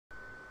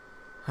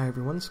Hi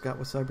everyone, Scott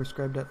with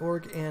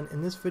CyberScribe.org, and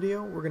in this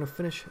video we're going to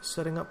finish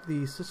setting up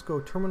the Cisco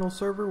terminal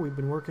server we've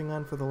been working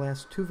on for the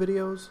last two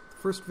videos. The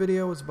first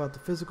video is about the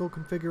physical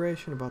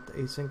configuration, about the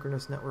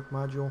asynchronous network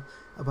module,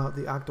 about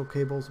the octal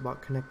cables,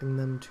 about connecting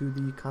them to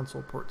the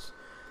console ports.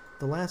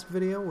 The last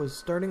video was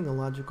starting the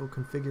logical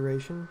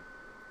configuration.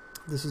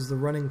 This is the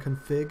running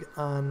config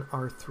on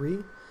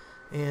R3,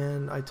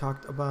 and I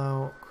talked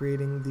about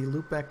creating the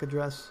loopback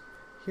address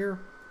here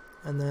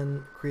and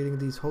then creating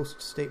these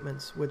host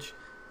statements, which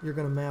you're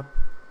going to map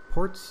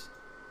ports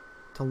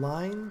to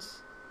lines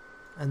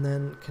and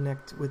then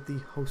connect with the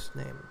host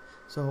name.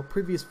 So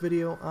previous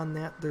video on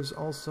that, there's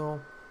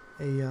also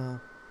a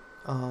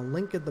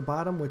link at the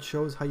bottom which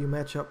shows how you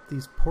match up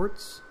these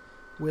ports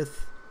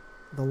with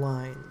the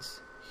lines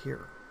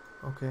here.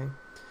 Okay,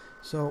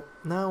 so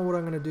now what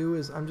I'm going to do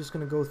is I'm just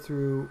going to go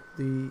through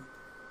the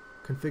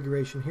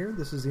configuration here.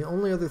 This is the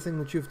only other thing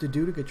that you have to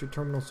do to get your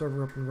terminal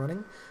server up and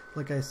running.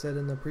 Like I said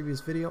in the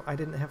previous video, I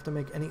didn't have to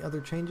make any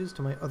other changes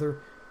to my other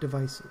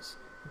devices.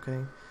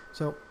 Okay,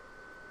 so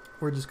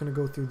we're just going to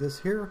go through this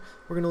here.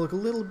 We're going to look a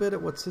little bit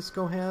at what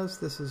Cisco has.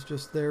 This is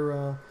just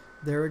their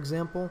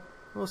example.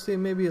 We'll see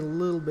maybe a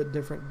little bit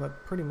different,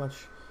 but pretty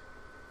much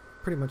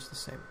the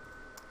same.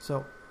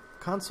 So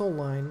console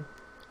line,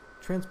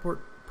 transport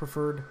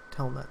preferred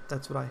telnet.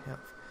 That's what I have.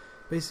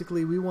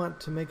 Basically, we want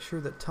to make sure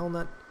that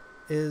telnet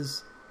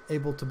is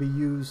able to be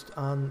used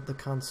on the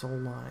console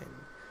line.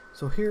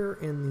 So here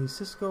in the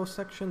Cisco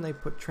section, they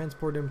put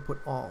transport input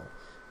all.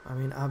 I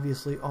mean,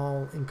 obviously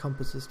all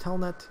encompasses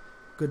telnet.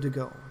 Good to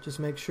go. Just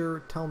make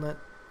sure telnet,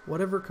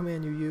 whatever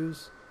command you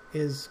use,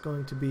 is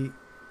going to be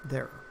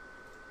there.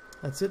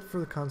 That's it for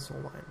the console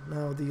line.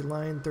 Now the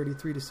line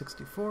 33 to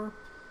 64,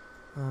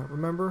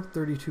 remember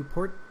 32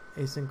 port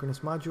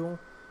asynchronous module,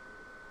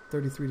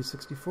 33 to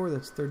 64,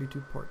 that's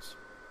 32 ports.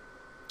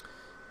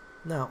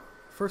 Now,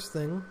 first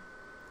thing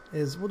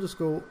is we'll just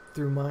go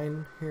through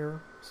mine here.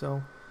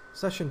 So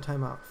session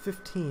timeout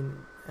 15,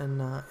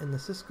 and in the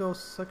Cisco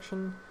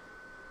section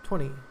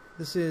 20.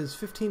 This is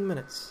 15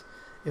 minutes.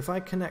 If I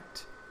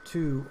connect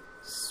to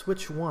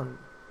switch 1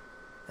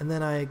 and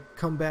then I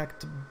come back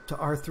to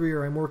R3,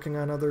 or I'm working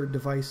on other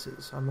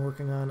devices, I'm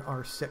working on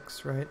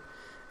R6, right?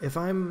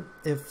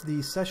 If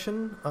the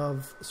session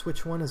of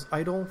switch 1 is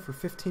idle for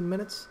 15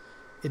 minutes,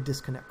 it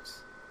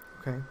disconnects.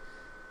 Okay,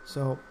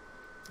 so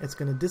it's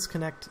going to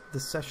disconnect the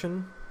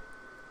session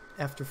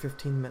after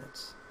 15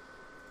 minutes.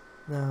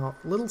 Now,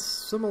 a little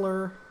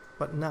similar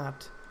but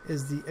not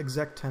is the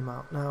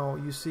exec-timeout. Now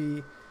you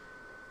see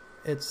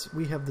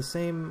we have the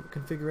same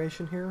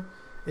configuration here.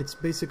 It's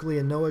basically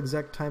a no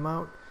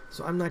exec-timeout,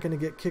 so I'm not going to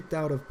get kicked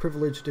out of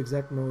privileged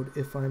exec mode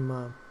if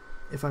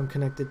I'm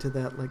connected to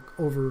that, like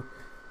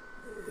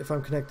if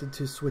I'm connected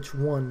to switch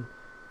 1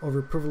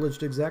 over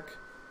privileged exec.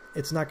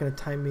 It's not going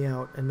to time me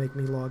out and make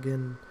me log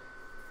in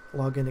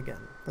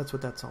again. That's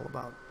what that's all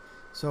about.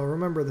 So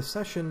remember, the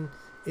session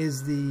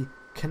is the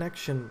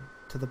connection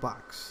to the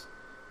box,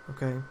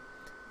 okay?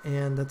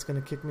 And that's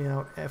going to kick me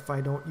out if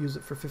I don't use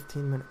it for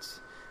 15 minutes.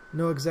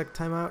 No exec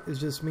timeout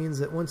just means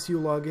that once you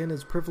log in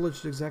as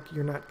privileged exec,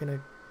 you're not going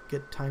to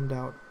get timed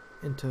out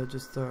into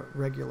just the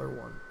regular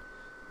one.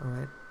 All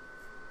right.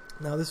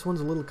 Now this one's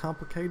a little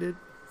complicated.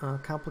 So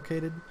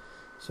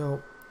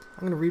I'm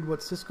going to read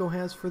what Cisco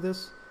has for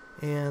this,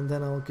 and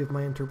then I'll give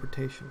my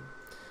interpretation.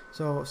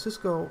 So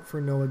Cisco for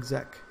no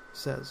exec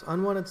says,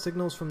 unwanted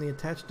signals from the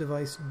attached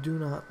device do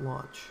not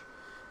launch.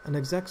 An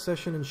exec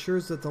session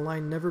ensures that the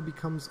line never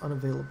becomes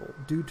unavailable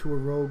due to a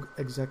rogue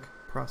exec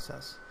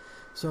process.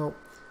 So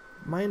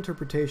my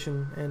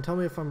interpretation, and tell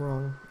me if I'm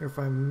wrong or if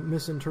I'm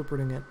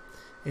misinterpreting it,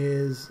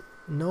 is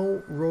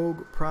no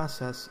rogue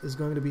process is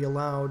going to be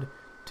allowed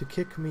to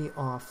kick me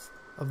off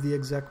of the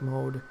exec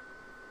mode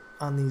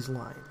on these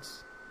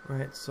lines,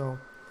 right? So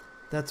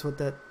that's what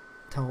that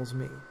tells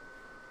me.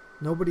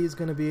 Nobody's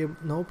going to be able,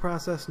 no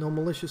process, no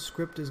malicious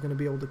script is going to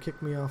be able to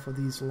kick me off of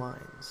these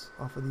lines,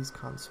 off of these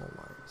console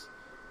lines.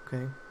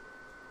 Okay.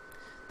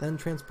 Then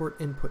transport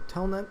input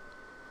telnet.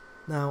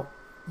 Now,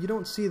 you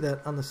don't see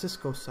that on the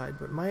Cisco side,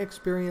 but my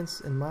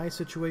experience in my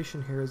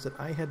situation here is that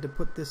I had to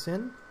put this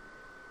in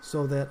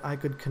so that I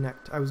could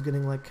connect. I was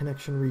getting like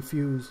connection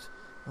refused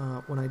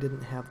when I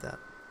didn't have that.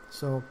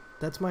 So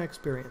that's my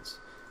experience.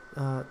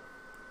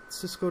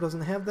 Cisco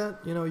doesn't have that.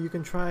 You know, you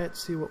can try it,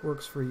 see what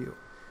works for you.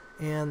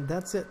 And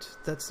that's it.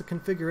 That's the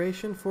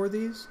configuration for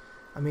these.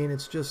 I mean,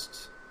 it's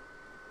just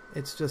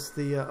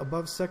the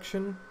above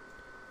section,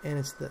 and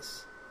it's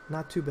this.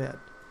 Not too bad.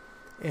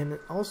 And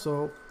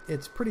also,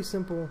 it's pretty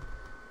simple.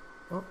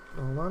 Oh,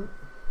 hold on.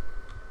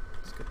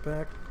 Let's get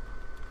back.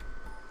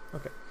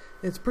 Okay.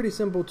 It's pretty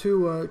simple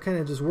to kind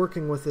of just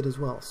working with it as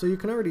well. So you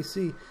can already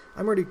see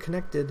I'm already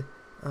connected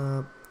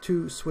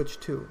to switch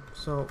 2.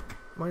 So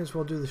might as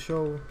well do the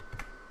show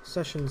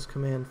sessions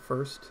command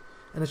first.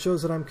 And it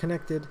shows that I'm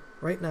connected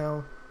right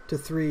now to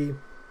three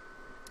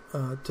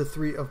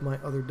of my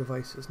other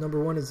devices.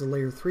 Number 1 is the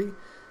layer 3.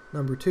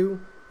 Number 2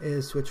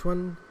 is switch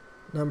 1.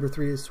 Number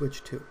 3 is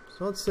switch 2.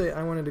 So let's say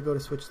I wanted to go to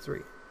switch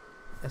 3,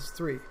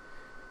 S3.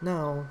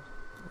 Now,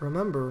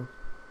 remember,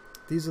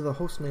 these are the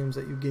host names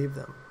that you gave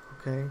them.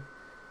 Okay,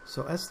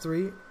 so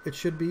S3, it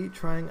should be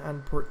trying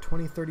on port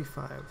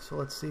 2035. So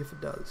let's see if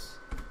it does.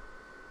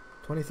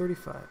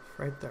 2035,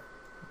 right there.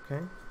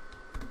 Okay,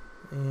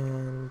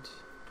 and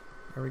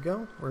there we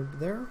go. We're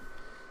there.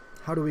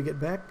 How do we get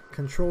back?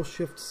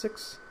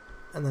 Control-Shift-6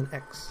 and then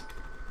X.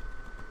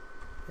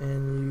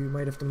 And you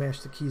might have to mash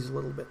the keys a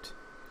little bit.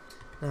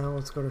 Now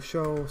let's go to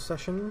show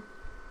session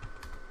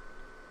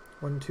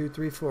 1, 2,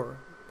 3, 4.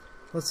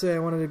 Let's say I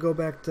wanted to go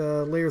back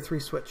to layer 3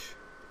 switch,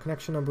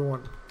 connection number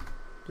 1.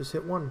 Just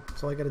hit 1.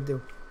 That's all I got to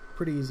do.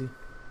 Pretty easy.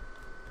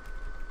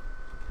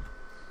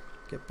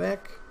 Get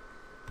back.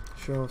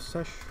 Show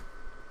sesh.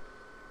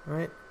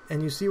 Alright,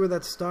 and you see where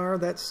that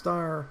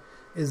star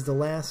is the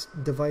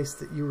last device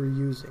that you were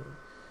using.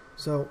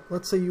 So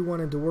let's say you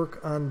wanted to work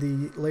on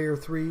the layer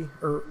 3,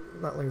 or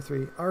not layer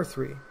 3,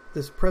 R3,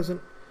 this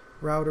present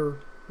router,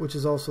 which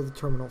is also the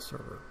terminal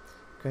server.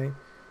 Okay,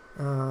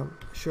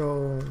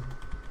 show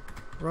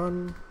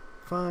run,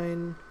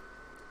 fine,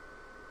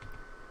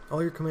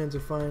 all your commands are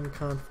fine,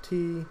 conf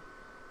t,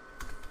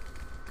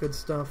 good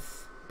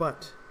stuff.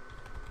 But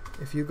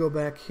if you go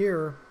back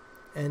here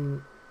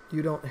and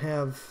you don't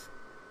have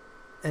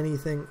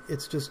anything,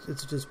 it's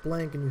just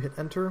blank, and you hit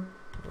enter.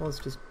 Well, let's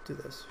just do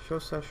this. Show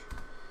sesh.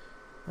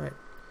 Alright.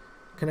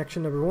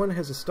 Connection number 1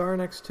 has a star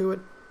next to it.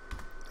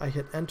 I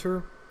hit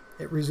enter.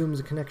 It resumes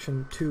a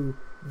connection to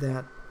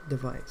that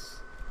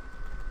device.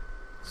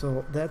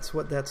 So that's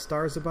what that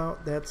star is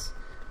about. That's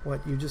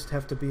what you just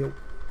have to be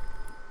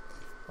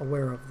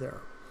aware of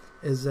there.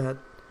 Is that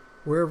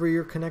wherever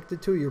you're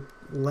connected to, your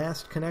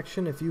last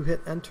connection, if you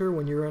hit enter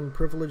when you're in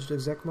privileged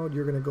exec mode,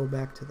 you're going to go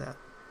back to that.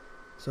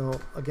 So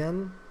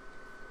again,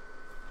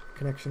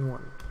 connection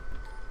 1.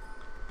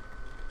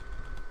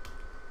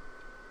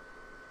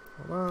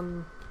 Hold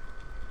on.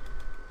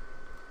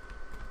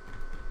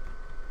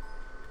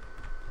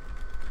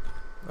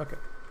 Okay.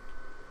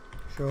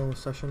 Show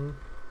session.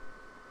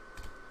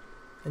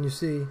 And you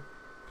see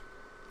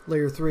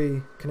layer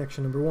 3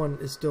 connection number 1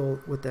 is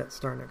still with that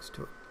star next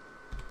to it.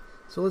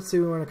 So let's say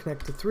we want to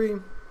connect to 3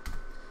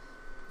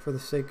 for the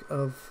sake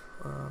of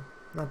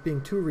not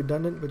being too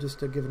redundant, but just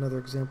to give another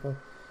example.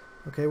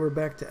 Okay, we're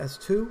back to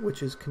S2,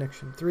 which is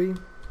connection 3.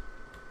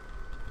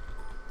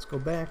 Let's go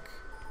back.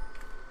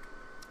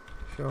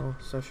 Show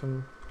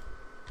session.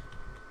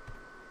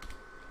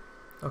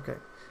 Okay,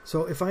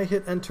 so if I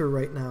hit enter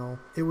right now,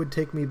 it would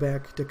take me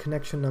back to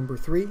connection number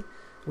 3,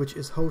 which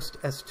is host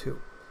S2.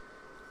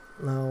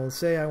 Now,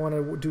 say I want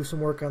to do some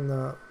work on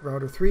the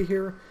router 3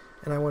 here,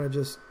 and I want to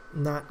just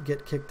not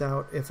get kicked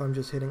out if I'm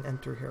just hitting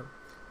enter here.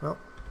 Well,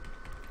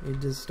 you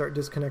just start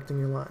disconnecting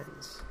your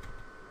lines.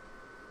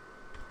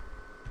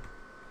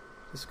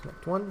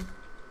 Disconnect 1.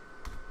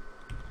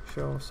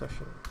 Show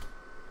session.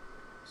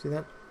 See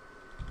that?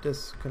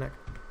 Disconnect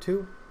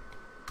 2.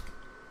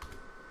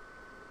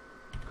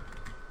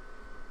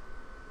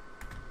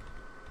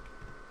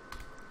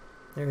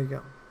 There you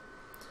go.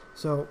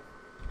 So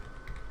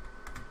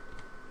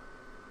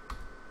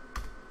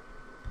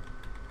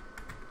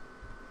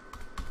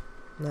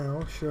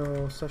now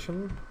show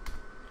session,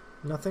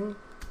 nothing,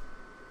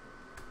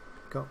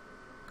 go.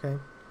 Okay.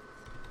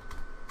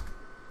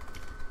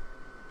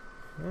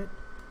 All right.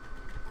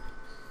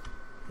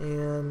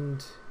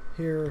 And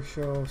here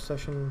show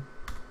session,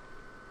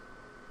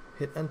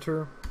 hit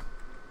enter,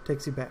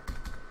 takes you back.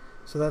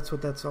 So that's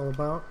what that's all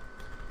about.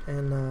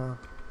 And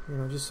you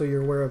know, just so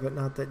you're aware of it,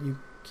 not that you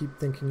keep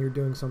thinking you're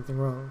doing something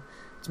wrong.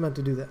 It's meant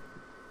to do that,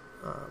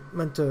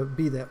 meant to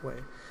be that way.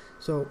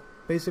 So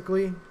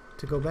basically,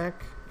 to go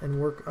back and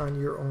work on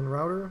your own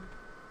router,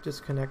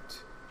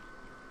 disconnect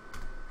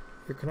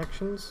your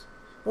connections,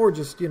 or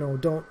just, you know,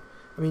 don't,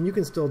 I mean, you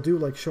can still do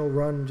like show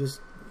run,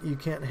 just you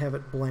can't have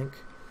it blank.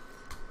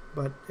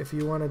 But if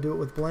you want to do it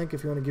with blank,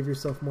 if you want to give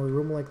yourself more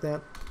room like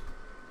that,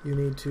 you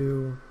need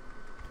to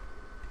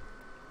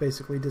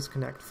basically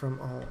disconnect from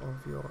all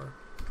of your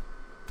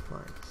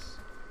lines.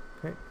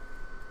 Okay,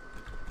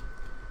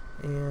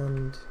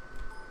 and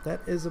that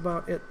is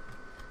about it.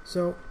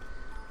 So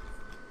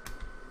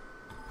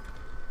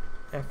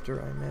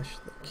after I mash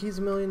the keys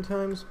a million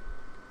times,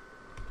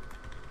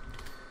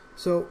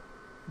 so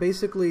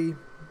basically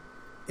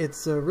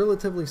it's a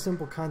relatively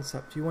simple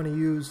concept. You want to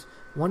use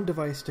one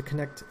device to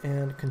connect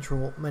and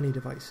control many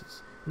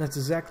devices. And that's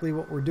exactly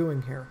what we're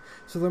doing here.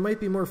 So there might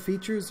be more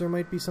features, there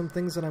might be some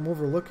things that I'm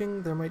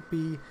overlooking, there might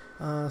be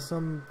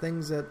some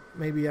things that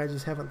maybe I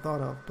just haven't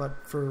thought of, but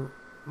for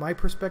my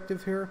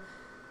perspective here,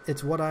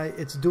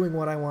 it's doing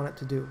what I want it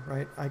to do,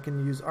 right? I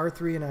can use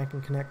R3 and I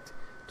can connect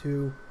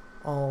to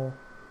all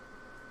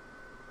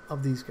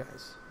of these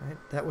guys, right?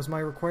 That was my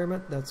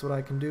requirement, that's what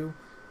I can do.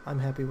 I'm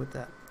happy with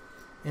that.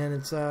 And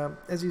it's,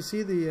 as you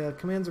see, the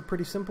commands are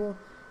pretty simple.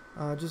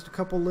 Just a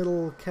couple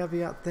little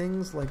caveat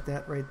things like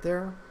that right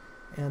there.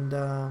 And,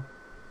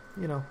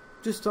 you know,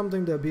 just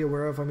something to be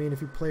aware of. I mean,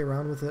 if you play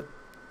around with it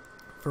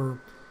for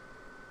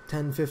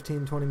 10,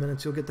 15, 20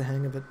 minutes, you'll get the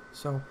hang of it.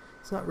 So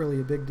it's not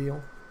really a big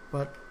deal,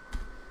 but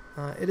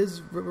it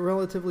is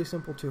relatively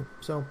simple too.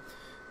 So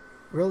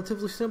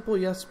Relatively simple,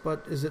 yes,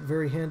 but is it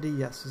very handy?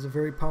 Yes. Is it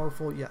very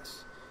powerful?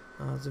 Yes.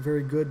 Is it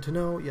very good to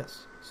know?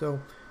 Yes.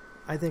 So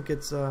I think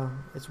it's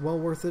well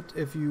worth it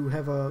if you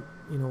have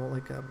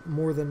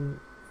more than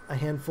a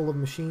handful of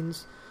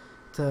machines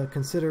to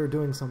consider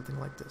doing something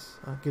like this.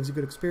 It gives you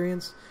good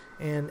experience,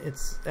 and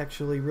it's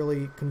actually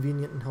really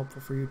convenient and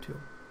helpful for you too.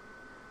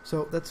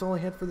 So that's all I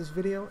had for this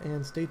video,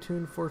 and stay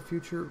tuned for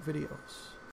future videos.